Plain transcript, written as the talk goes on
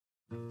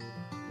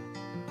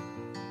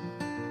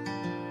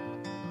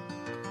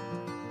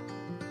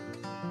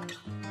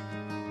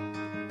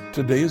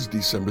Today is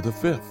December the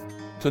 5th.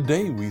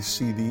 Today we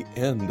see the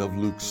end of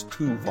Luke's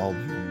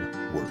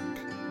 2-volume work.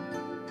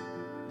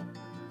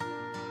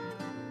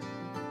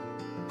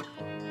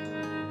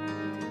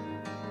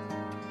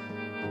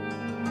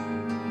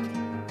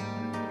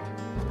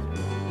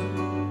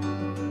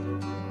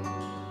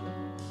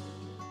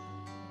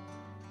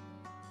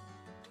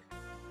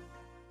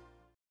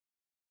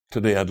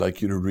 Today I'd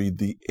like you to read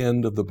the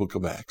end of the book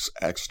of Acts,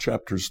 Acts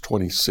chapters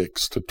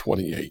 26 to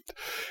 28.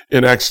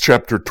 In Acts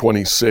chapter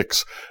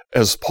 26,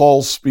 as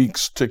Paul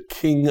speaks to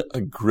King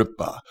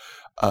Agrippa,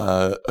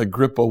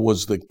 Agrippa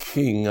was the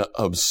king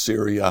of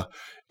Syria.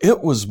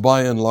 It was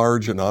by and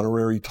large an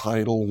honorary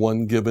title,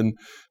 one given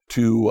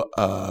to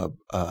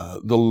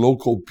the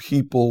local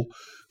people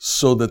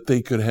so that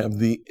they could have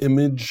the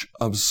image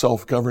of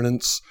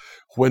self-governance,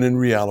 when in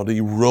reality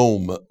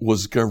Rome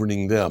was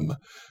governing them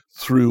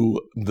through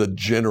the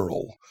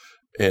general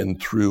and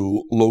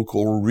through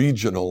local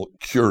regional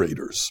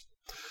curators.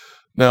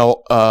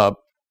 Now,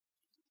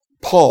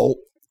 Paul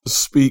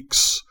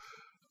speaks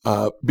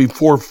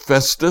before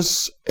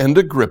Festus and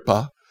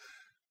Agrippa.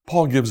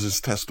 Paul gives his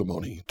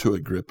testimony to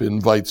Agrippa,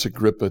 invites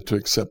Agrippa to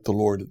accept the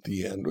Lord at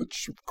the end,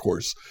 which of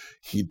course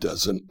he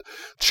doesn't.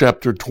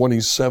 Chapter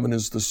 27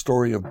 is the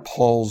story of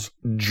Paul's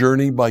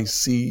journey by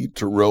sea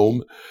to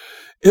Rome.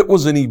 It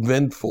was an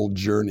eventful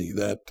journey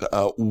that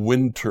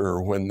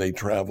winter when they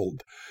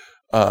traveled.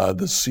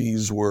 The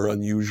seas were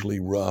unusually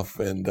rough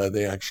and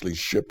they actually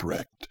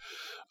shipwrecked.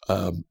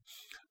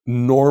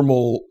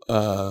 Normal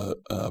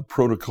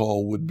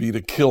protocol would be to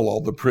kill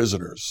all the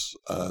prisoners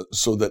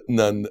so that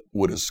none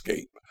would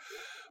escape.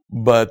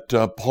 But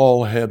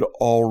Paul had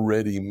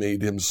already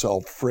made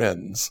himself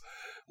friends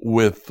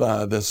with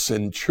the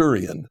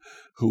centurion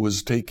who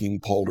was taking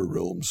Paul to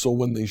Rome. So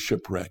when they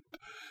shipwrecked,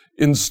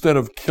 instead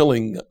of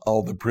killing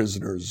all the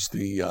prisoners,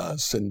 the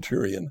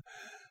centurion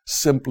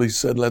simply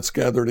said, "Let's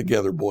gather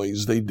together,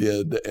 boys." They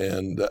did,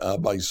 and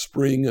by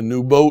spring, a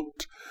new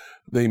boat,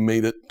 they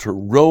made it to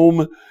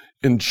Rome.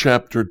 In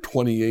chapter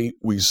 28,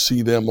 we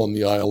see them on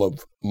the Isle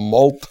of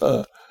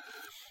Malta,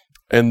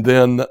 and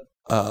then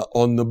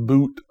on the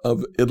boot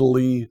of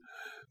Italy,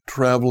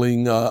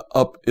 traveling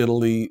up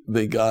Italy,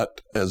 they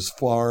got as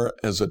far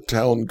as a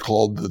town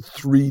called the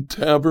Three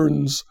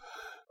Taverns,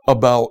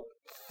 about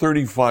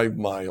 35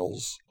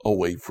 miles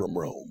away from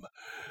Rome.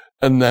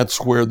 And that's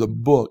where the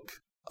book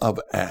of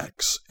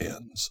Acts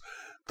ends.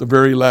 The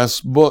very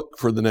last book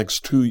for the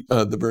next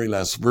the very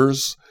last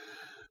verse.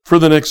 For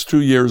the next 2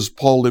 years,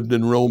 Paul lived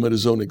in Rome at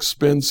his own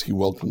expense. He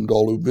welcomed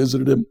all who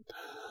visited him,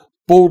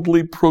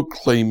 boldly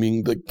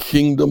proclaiming the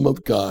kingdom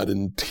of God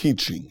and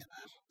teaching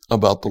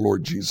about the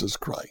Lord Jesus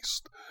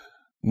Christ.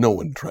 No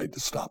one tried to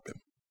stop him.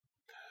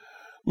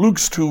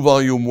 Luke's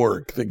 2-volume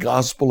work, the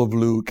Gospel of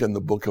Luke and the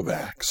book of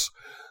Acts,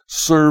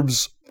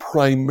 serves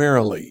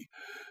primarily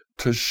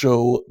to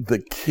show the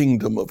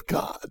kingdom of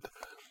God.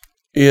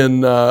 In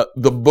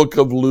the book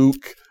of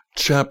Luke,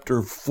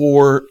 chapter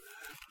 4,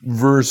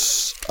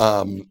 verse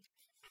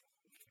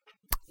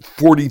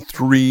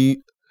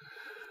 43,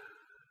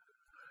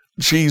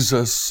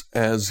 Jesus,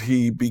 as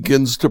he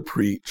begins to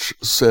preach,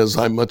 says,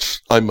 I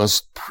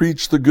must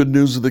preach the good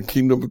news of the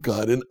kingdom of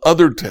God in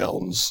other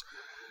towns,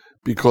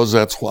 because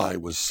that's why I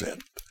was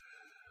sent.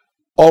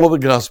 All of the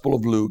Gospel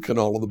of Luke and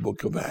all of the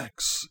book of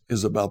Acts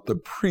is about the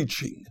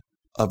preaching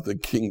of the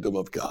kingdom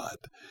of God.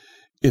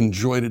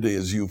 Enjoy today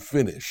as you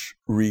finish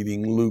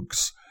reading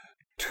Luke's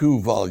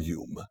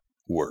 2-volume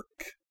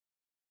work.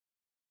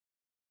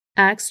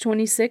 Acts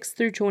 26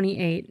 through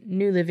 28,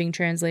 New Living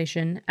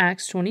Translation,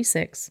 Acts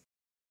 26.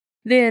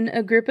 Then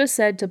Agrippa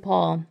said to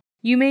Paul,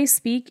 "You may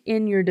speak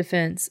in your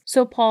defense."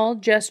 So Paul,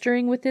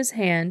 gesturing with his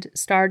hand,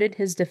 started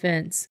his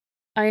defense.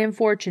 "I am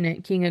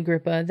fortunate, King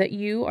Agrippa, that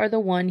you are the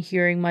one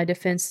hearing my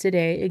defense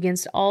today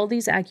against all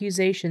these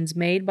accusations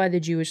made by the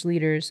Jewish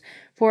leaders,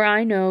 for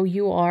I know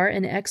you are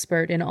an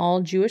expert in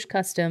all Jewish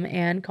custom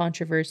and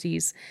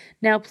controversies.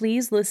 Now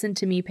please listen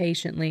to me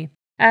patiently.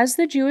 As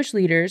the Jewish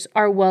leaders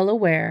are well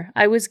aware,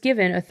 I was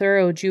given a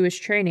thorough Jewish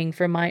training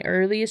from my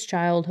earliest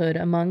childhood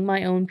among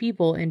my own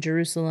people in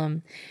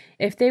Jerusalem.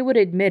 If they would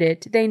admit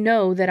it, they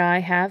know that I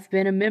have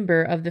been a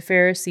member of the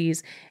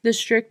Pharisees, the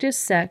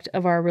strictest sect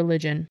of our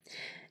religion.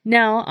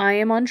 Now I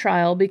am on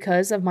trial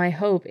because of my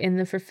hope in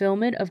the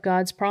fulfillment of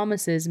God's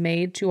promises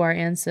made to our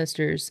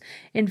ancestors.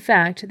 In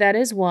fact, that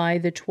is why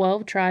the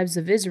 12 tribes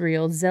of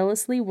Israel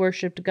zealously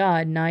worshipped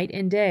God night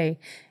and day,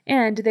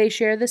 and they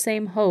share the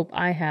same hope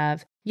I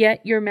have.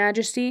 Yet, Your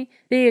Majesty,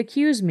 they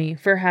accuse me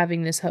for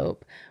having this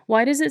hope.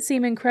 Why does it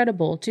seem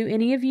incredible to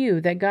any of you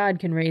that God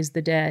can raise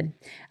the dead?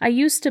 I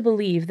used to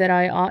believe that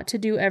I ought to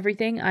do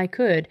everything I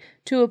could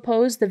to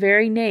oppose the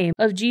very name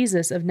of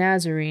Jesus of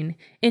Nazarene.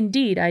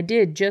 Indeed, I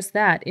did just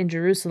that in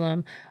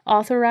Jerusalem,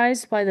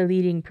 authorized by the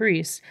leading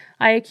priests.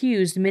 I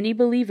accused many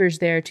believers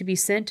there to be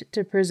sent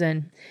to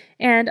prison,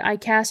 and I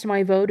cast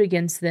my vote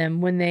against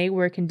them when they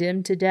were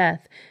condemned to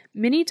death.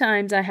 Many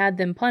times I had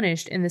them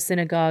punished in the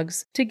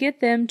synagogues. To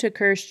get them to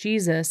curse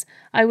Jesus,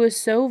 I was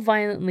so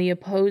violently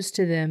opposed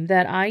to them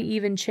that I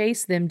even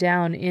chased them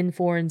down in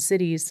foreign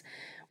cities.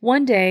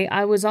 One day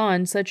I was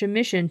on such a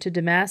mission to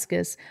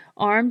Damascus,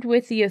 armed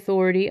with the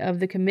authority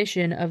of the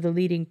commission of the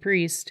leading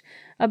priest.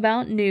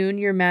 About noon,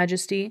 Your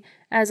Majesty,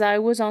 as I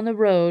was on the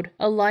road,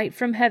 a light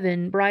from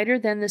heaven, brighter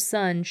than the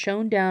sun,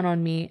 shone down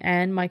on me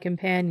and my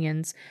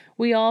companions.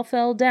 We all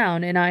fell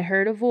down, and I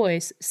heard a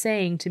voice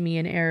saying to me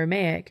in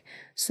Aramaic,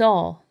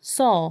 "Saul,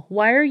 Saul,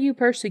 why are you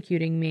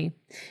persecuting me?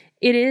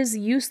 It is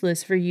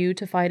useless for you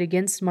to fight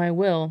against my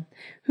will."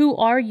 "Who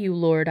are you,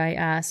 Lord?" I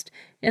asked.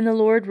 And the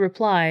Lord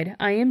replied,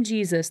 "I am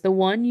Jesus, the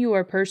one you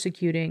are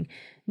persecuting.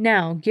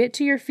 Now get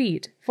to your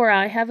feet, for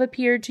I have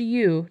appeared to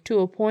you to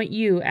appoint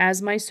you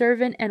as my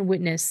servant and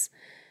witness.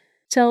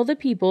 Tell the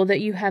people that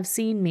you have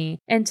seen me,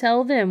 and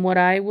tell them what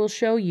I will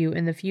show you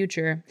in the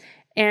future.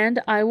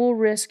 And I will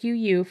rescue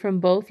you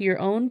from both your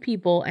own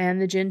people and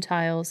the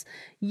Gentiles.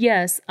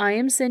 Yes, I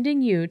am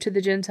sending you to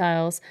the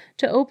Gentiles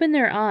to open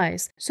their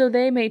eyes, so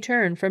they may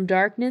turn from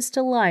darkness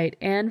to light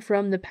and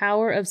from the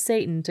power of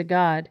Satan to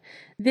God.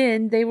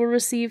 Then they will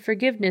receive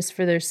forgiveness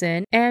for their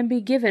sin and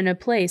be given a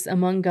place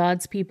among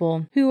God's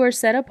people, who are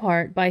set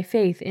apart by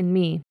faith in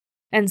me."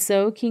 And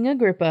so, King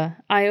Agrippa,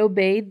 I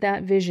obeyed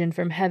that vision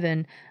from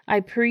heaven.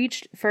 I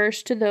preached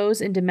first to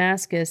those in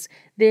Damascus,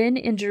 then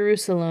in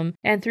Jerusalem,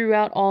 and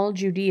throughout all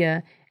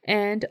Judea,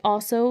 and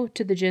also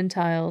to the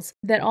Gentiles,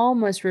 that all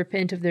must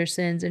repent of their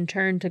sins and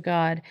turn to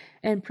God,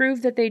 and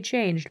prove that they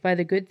changed by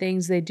the good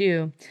things they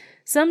do.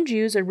 Some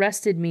Jews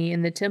arrested me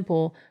in the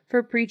temple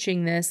for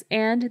preaching this,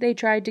 and they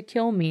tried to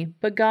kill me,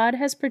 but God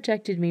has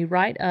protected me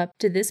right up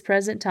to this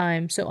present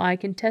time, so I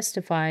can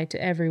testify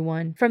to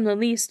everyone, from the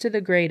least to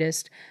the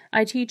greatest.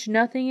 I teach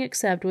nothing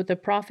except what the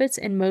prophets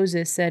and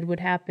Moses said would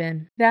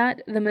happen,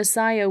 that the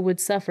Messiah would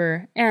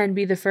suffer and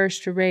be the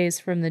first to rise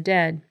from the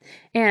dead,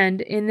 and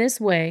in this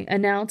way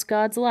announce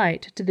God's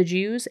light to the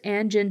Jews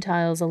and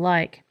Gentiles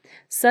alike.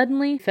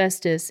 Suddenly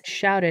Festus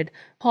shouted,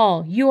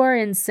 "Paul, you are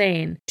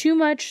insane. Too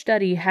much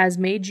study has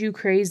made you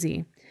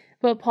crazy."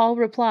 But Paul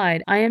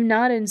replied, "I am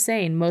not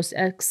insane, most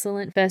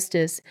excellent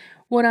Festus.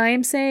 What I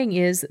am saying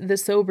is the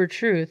sober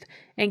truth,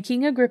 and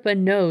King Agrippa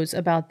knows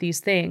about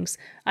these things.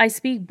 I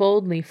speak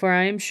boldly, for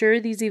I am sure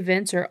these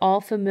events are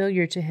all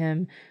familiar to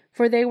him,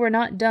 for they were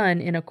not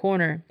done in a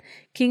corner.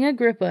 King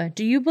Agrippa,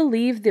 do you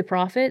believe the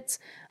prophets?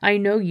 I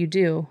know you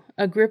do."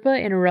 Agrippa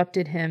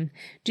interrupted him.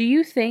 "Do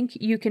you think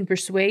you can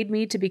persuade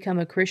me to become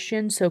a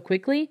Christian so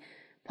quickly?"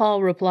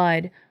 Paul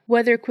replied,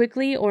 "Whether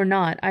quickly or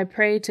not, I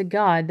pray to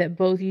God that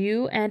both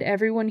you and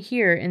everyone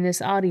here in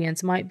this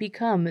audience might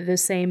become the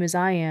same as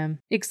I am,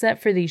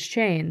 except for these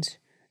chains."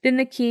 Then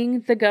the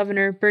king, the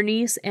governor,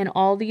 Bernice, and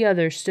all the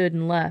others stood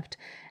and left.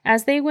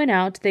 As they went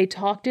out, they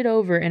talked it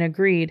over and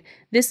agreed,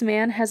 "This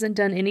man hasn't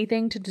done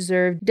anything to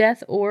deserve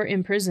death or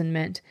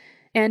imprisonment."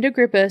 And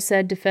Agrippa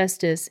said to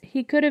Festus,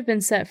 he could have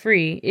been set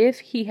free if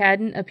he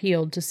hadn't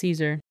appealed to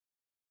Caesar.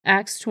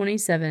 Acts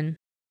 27.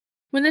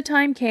 When the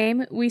time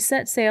came, we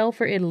set sail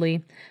for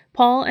Italy.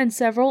 Paul and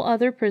several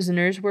other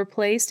prisoners were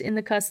placed in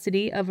the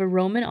custody of a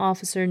Roman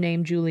officer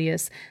named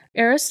Julius.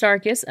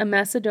 Aristarchus, a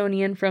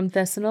Macedonian from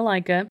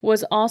Thessalonica,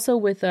 was also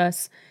with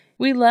us.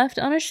 We left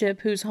on a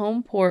ship whose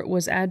home port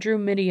was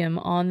Adrumittium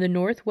on the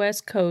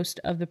northwest coast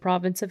of the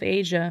province of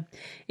Asia.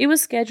 It was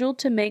scheduled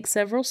to make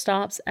several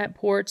stops at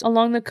ports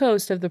along the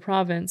coast of the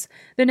province.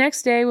 The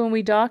next day, when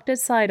we docked at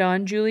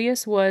Sidon,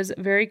 Julius was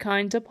very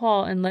kind to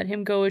Paul and let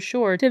him go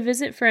ashore to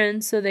visit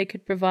friends so they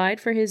could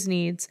provide for his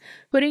needs.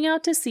 Putting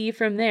out to sea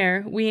from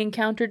there, we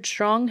encountered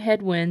strong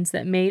headwinds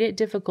that made it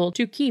difficult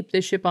to keep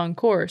the ship on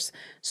course.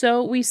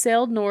 So we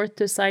sailed north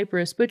to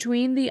Cyprus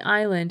between the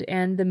island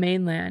and the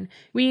mainland.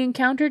 We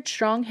encountered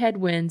strong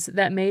headwinds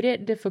that made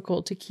it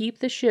difficult to keep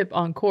the ship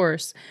on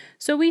course.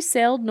 So we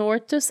sailed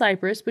north to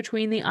Cyprus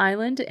between the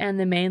island and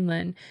the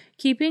mainland.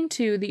 Keeping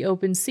to the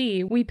open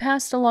sea, we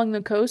passed along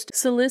the coast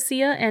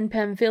Cilicia and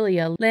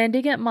Pamphylia,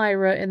 landing at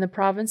Myra in the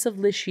province of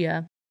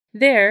Lycia.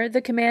 There, the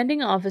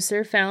commanding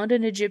officer found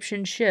an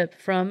Egyptian ship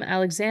from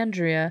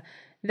Alexandria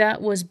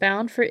that was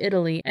bound for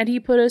Italy, and he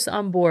put us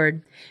on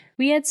board.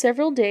 We had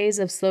several days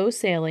of slow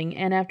sailing,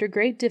 and after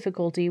great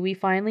difficulty we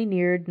finally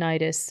neared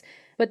Cnidus.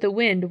 But the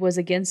wind was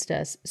against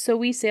us, so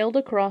we sailed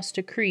across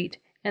to Crete,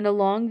 and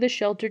along the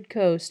sheltered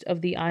coast of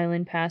the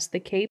island past the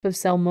Cape of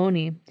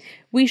Salmone.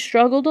 We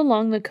struggled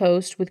along the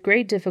coast with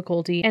great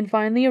difficulty, and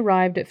finally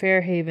arrived at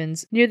Fair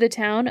Havens, near the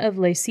town of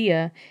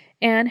Lasea,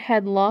 and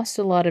had lost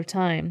a lot of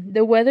time.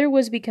 The weather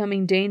was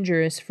becoming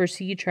dangerous for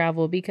sea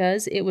travel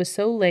because it was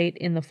so late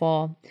in the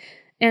fall.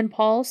 And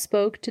Paul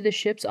spoke to the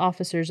ship's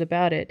officers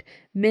about it.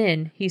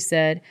 "Men," he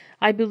said,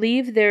 "I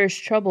believe there is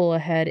trouble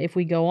ahead if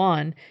we go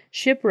on.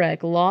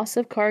 Shipwreck, loss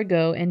of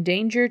cargo, and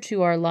danger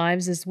to our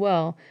lives as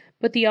well."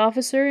 But the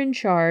officer in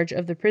charge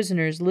of the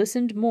prisoners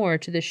listened more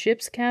to the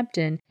ship's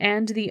captain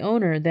and the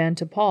owner than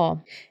to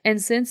Paul. And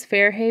since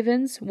Fair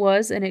Havens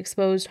was an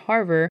exposed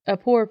harbor, a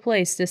poor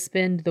place to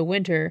spend the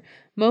winter,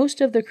 most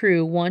of the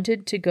crew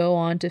wanted to go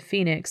on to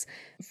Phoenix,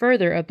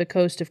 further up the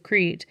coast of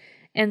Crete.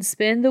 and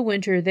spend the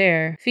winter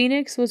there.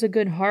 Phoenix was a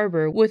good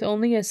harbor with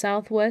only a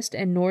southwest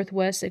and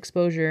northwest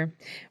exposure.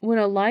 When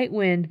a light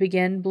wind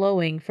began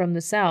blowing from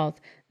the south,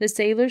 the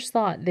sailors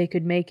thought they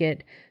could make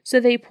it, so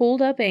they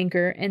pulled up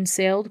anchor and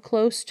sailed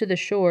close to the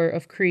shore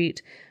of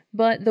Crete.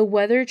 But the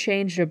weather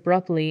changed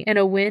abruptly, and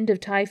a wind of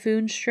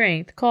typhoon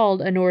strength,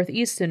 called a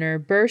northeasterner,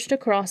 burst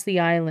across the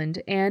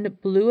island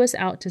and blew us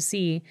out to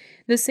sea.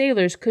 The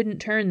sailors couldn't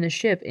turn the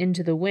ship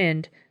into the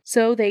wind,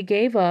 so they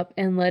gave up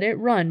and let it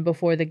run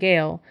before the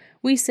gale.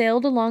 We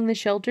sailed along the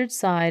sheltered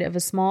side of a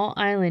small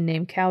island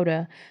named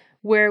Cauda,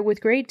 where with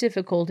great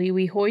difficulty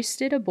we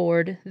hoisted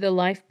aboard, the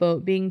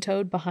lifeboat being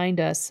towed behind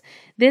us.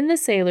 Then the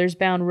sailors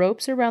bound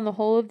ropes around the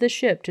hull of the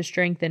ship to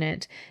strengthen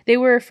it. They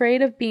were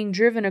afraid of being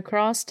driven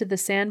across to the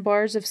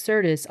sandbars of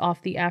Syrtis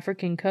off the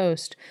African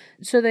coast,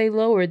 so they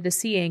lowered the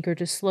sea anchor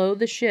to slow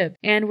the ship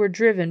and were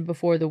driven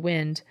before the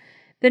wind.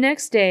 The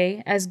next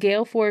day, as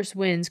gale-force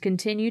winds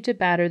continued to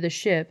batter the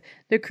ship,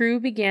 the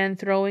crew began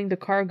throwing the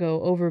cargo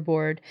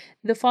overboard.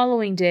 The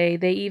following day,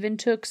 they even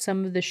took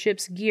some of the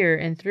ship's gear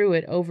and threw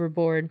it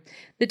overboard.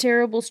 The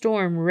terrible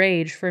storm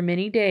raged for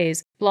many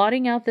days,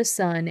 blotting out the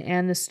sun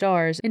and the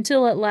stars,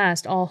 until at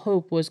last all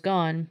hope was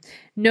gone.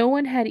 No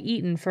one had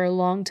eaten for a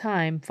long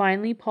time.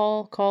 Finally,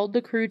 Paul called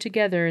the crew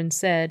together and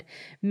said,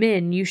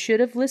 "Men, you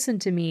should have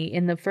listened to me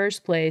in the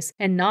first place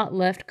and not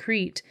left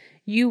Crete.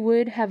 You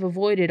would have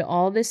avoided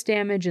all this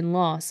damage and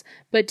loss.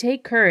 But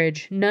take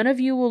courage, none of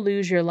you will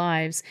lose your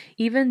lives,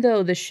 even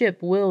though the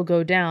ship will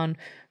go down.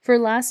 For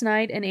last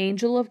night an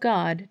angel of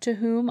God, to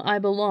whom I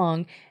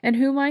belong and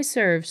whom I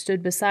serve,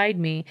 stood beside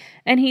me,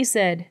 and he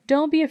said,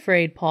 'Don't be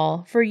afraid,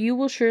 Paul, for you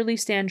will surely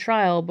stand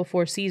trial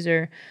before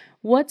Caesar.'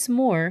 What's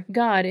more,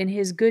 God in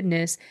his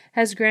goodness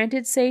has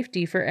granted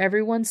safety for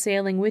everyone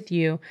sailing with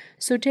you,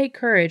 so take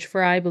courage,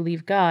 for I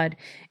believe God.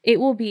 It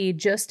will be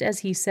just as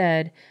he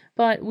said,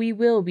 but we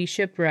will be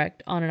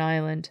shipwrecked on an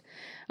island."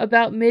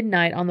 About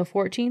midnight on the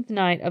 14th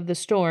night of the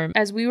storm,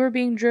 as we were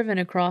being driven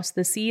across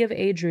the Sea of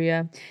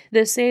Adria,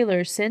 the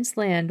sailors sensed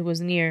land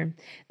was near.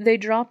 They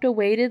dropped a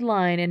weighted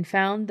line and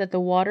found that the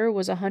water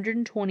was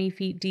 120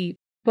 feet deep.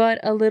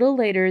 But a little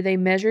later they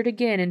measured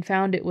again and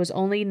found it was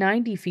only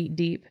 90 feet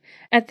deep.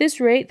 At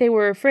this rate they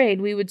were afraid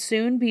we would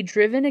soon be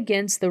driven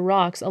against the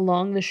rocks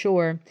along the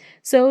shore.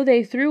 So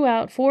they threw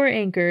out 4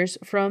 anchors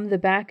from the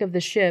back of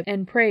the ship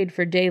and prayed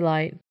for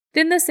daylight.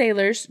 Then the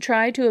sailors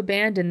tried to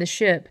abandon the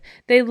ship.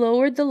 They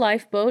lowered the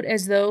lifeboat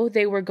as though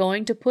they were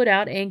going to put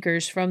out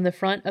anchors from the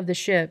front of the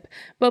ship.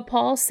 But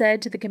Paul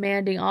said to the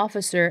commanding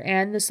officer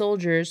and the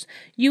soldiers,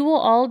 "You will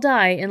all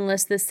die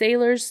unless the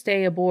sailors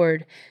stay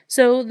aboard."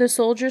 So the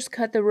soldiers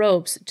cut the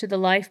ropes to the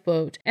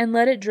lifeboat and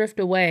let it drift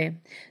away.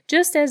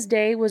 Just as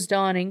day was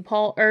dawning,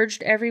 Paul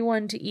urged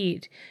everyone to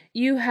eat.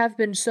 "You have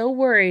been so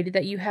worried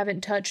that you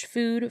haven't touched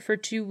food for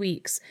 2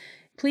 weeks.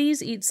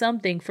 Please eat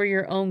something for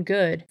your own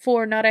good,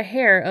 for not a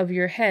hair of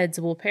your heads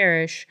will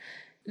perish."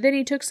 Then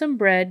he took some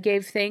bread,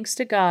 gave thanks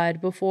to God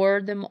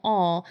before them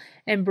all,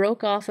 and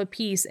broke off a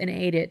piece and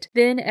ate it.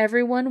 Then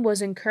everyone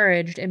was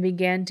encouraged and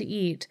began to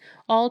eat.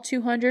 All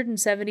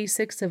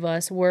 276 of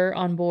us were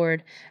on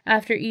board.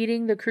 After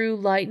eating, the crew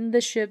lightened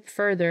the ship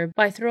further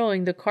by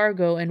throwing the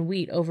cargo and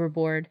wheat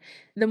overboard.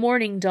 The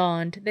morning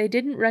dawned. They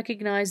didn't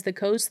recognize the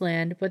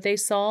coastland, but they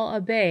saw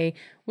a bay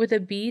with a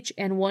beach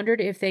and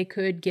wondered if they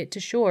could get to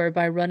shore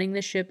by running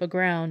the ship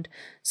aground.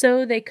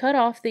 So they cut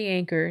off the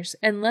anchors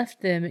and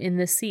left them in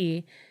the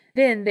sea.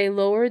 Then they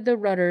lowered the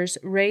rudders,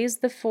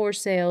 raised the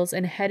foresails,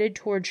 and headed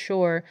toward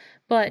shore,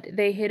 but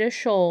they hit a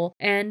shoal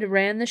and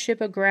ran the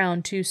ship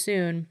aground too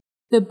soon.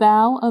 The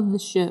bow of the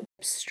ship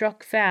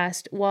struck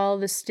fast, while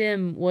the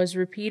stem was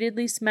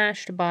repeatedly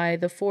smashed by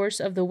the force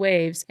of the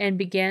waves and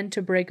began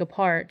to break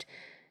apart.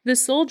 The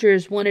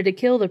soldiers wanted to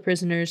kill the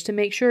prisoners to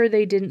make sure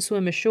they didn't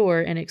swim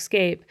ashore and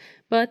escape,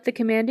 but the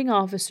commanding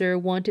officer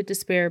wanted to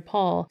spare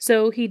Paul,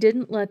 so he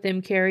didn't let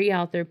them carry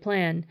out their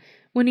plan.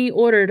 When he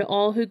ordered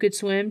all who could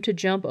swim to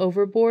jump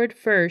overboard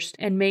first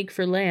and make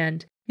for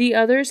land, the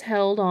others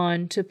held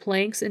on to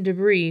planks and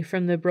debris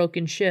from the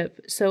broken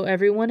ship, so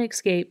everyone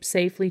escaped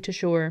safely to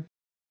shore.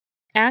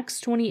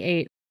 Acts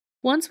 28.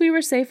 Once we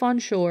were safe on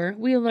shore,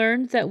 we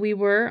learned that we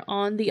were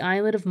on the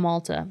island of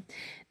Malta.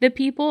 The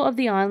people of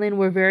the island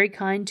were very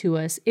kind to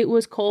us. It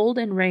was cold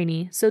and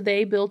rainy, so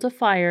they built a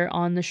fire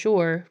on the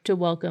shore to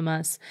welcome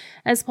us.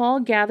 As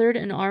Paul gathered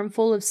an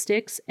armful of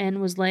sticks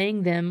and was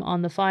laying them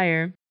on the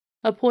fire,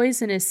 a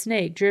poisonous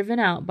snake, driven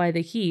out by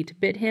the heat,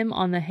 bit him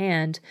on the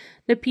hand.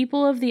 The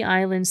people of the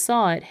island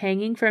saw it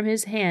hanging from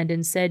his hand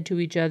and said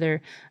to each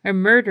other, "A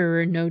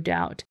murderer, no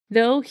doubt.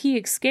 Though he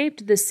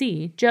escaped the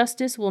sea,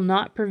 justice will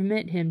not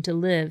permit him to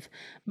live."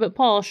 But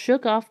Paul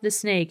shook off the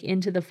snake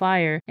into the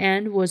fire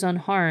and was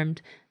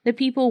unharmed. The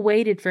people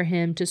waited for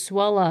him to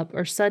swell up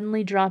or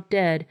suddenly drop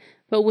dead,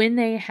 but when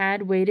they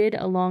had waited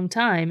a long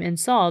time and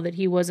saw that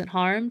he wasn't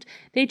harmed,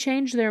 they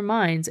changed their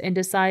minds and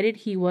decided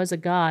he was a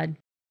god.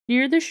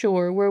 Near the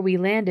shore where we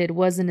landed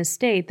was an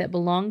estate that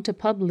belonged to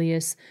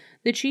Publius,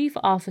 the chief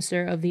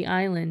officer of the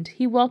island.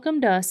 He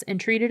welcomed us and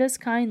treated us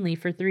kindly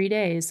for 3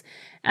 days.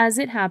 As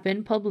it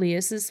happened,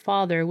 Publius's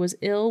father was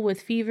ill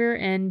with fever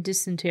and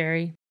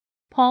dysentery.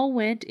 Paul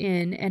went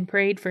in and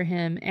prayed for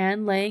him,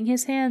 and laying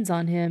his hands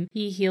on him,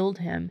 he healed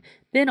him.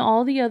 Then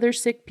all the other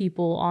sick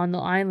people on the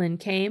island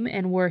came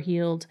and were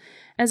healed.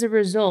 As a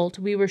result,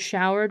 we were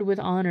showered with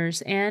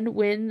honors, and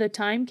when the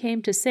time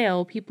came to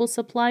sail, people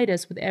supplied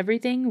us with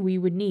everything we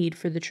would need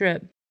for the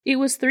trip. It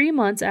was 3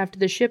 months after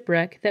the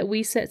shipwreck that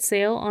we set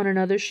sail on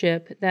another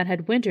ship that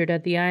had wintered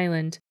at the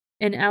island,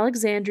 an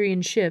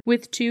Alexandrian ship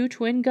with 2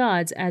 twin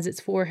gods as its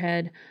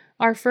forehead.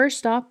 Our first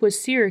stop was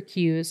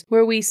Syracuse,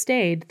 where we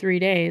stayed 3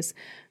 days.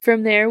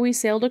 From there we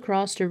sailed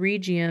across to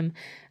Rhegium.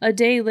 A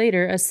day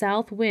later a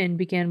south wind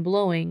began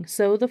blowing,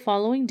 so the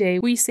following day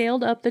we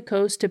sailed up the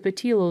coast to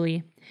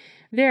Puteoli.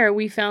 There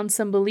we found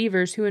some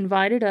believers who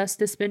invited us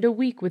to spend a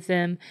week with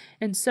them,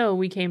 and so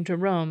we came to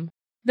Rome.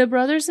 The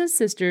brothers and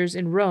sisters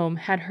in Rome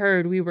had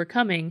heard we were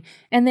coming,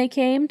 and they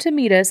came to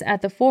meet us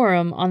at the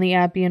Forum on the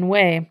Appian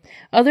Way.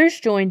 Others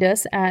joined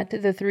us at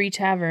the 3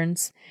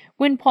 taverns.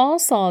 When Paul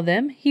saw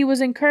them, he was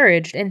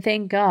encouraged and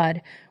thanked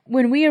God.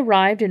 When we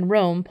arrived in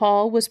Rome,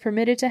 Paul was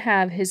permitted to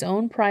have his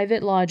own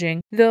private lodging,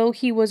 though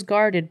he was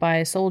guarded by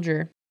a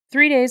soldier.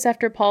 3 days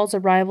after Paul's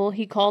arrival,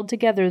 he called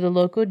together the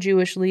local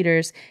Jewish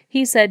leaders.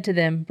 He said to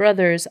them,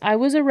 "Brothers, I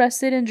was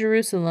arrested in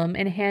Jerusalem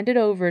and handed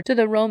over to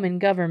the Roman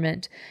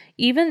government.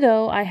 Even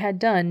though I had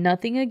done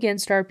nothing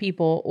against our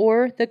people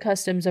or the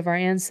customs of our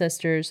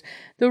ancestors,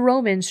 the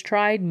Romans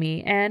tried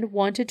me and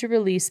wanted to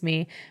release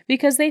me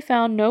because they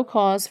found no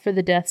cause for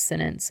the death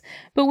sentence.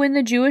 But when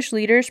the Jewish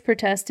leaders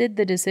protested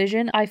the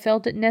decision, I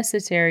felt it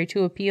necessary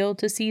to appeal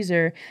to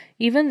Caesar,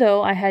 even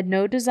though I had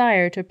no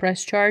desire to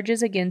press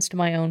charges against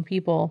my own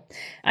people.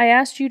 I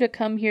asked you to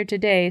come here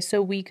today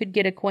so we could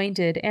get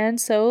acquainted, and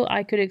so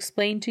I could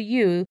explain to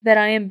you that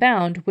I am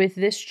bound with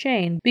this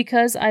chain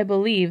because I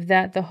believe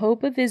that the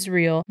hope of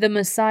Israel, the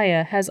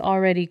Messiah, has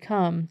already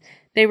come."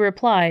 They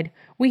replied,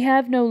 "We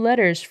have no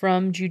letters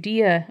from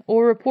Judea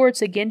or reports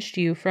against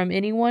you from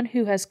anyone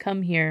who has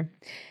come here.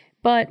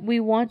 But we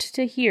want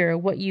to hear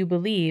what you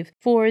believe,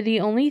 for the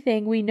only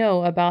thing we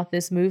know about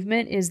this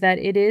movement is that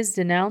it is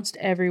denounced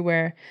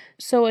everywhere."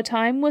 So a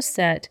time was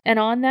set, and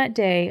on that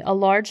day a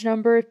large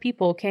number of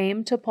people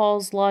came to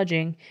Paul's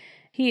lodging.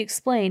 He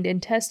explained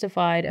and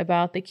testified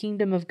about the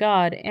kingdom of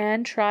God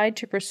and tried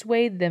to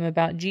persuade them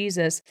about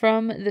Jesus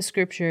from the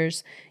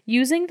Scriptures.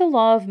 Using the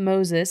law of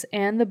Moses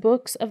and the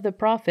books of the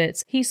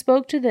prophets, he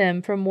spoke to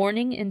them from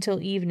morning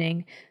until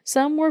evening.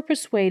 Some were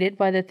persuaded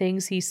by the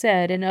things he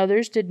said, and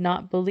others did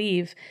not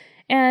believe.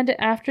 And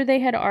after they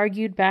had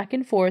argued back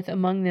and forth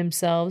among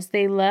themselves,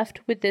 they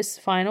left with this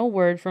final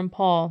word from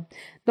Paul: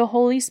 "The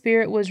Holy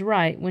Spirit was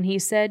right when he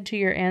said to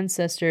your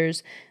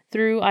ancestors,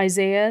 through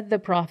Isaiah the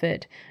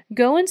prophet,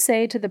 'Go and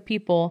say to the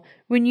people,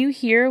 when you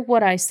hear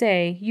what I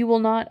say, you will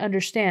not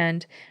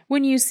understand.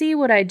 When you see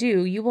what I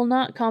do, you will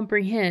not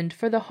comprehend,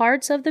 for the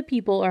hearts of the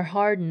people are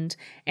hardened,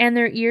 and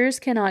their ears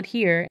cannot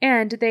hear,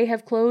 and they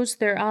have closed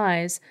their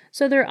eyes.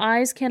 So their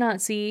eyes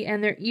cannot see,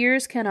 and their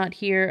ears cannot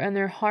hear, and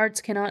their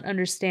hearts cannot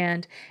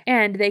understand,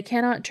 and they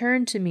cannot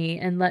turn to me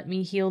and let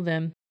me heal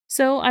them.'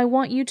 So I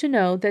want you to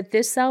know that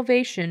this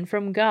salvation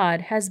from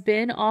God has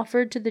been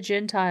offered to the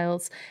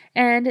Gentiles,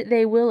 and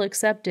they will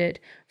accept it.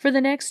 For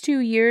the next 2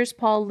 years,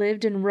 Paul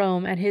lived in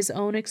Rome at his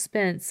own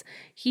expense.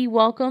 He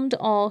welcomed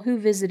all who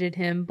visited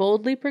him,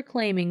 boldly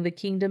proclaiming the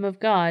kingdom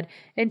of God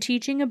and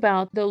teaching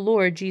about the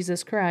Lord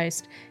Jesus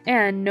Christ,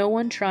 and no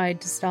one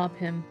tried to stop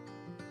him."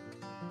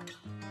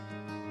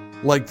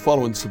 Like,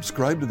 follow, and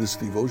subscribe to this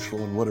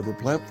devotional on whatever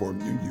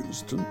platform you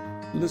use to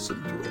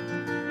listen to it.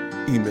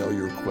 Email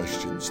your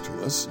questions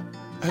to us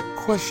at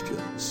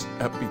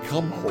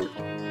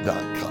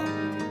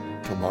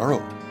questions@becomehope.com.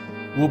 Tomorrow,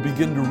 we'll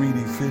begin to read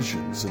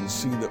Ephesians and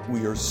see that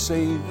we are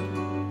saved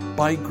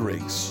by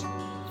grace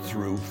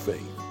through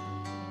faith.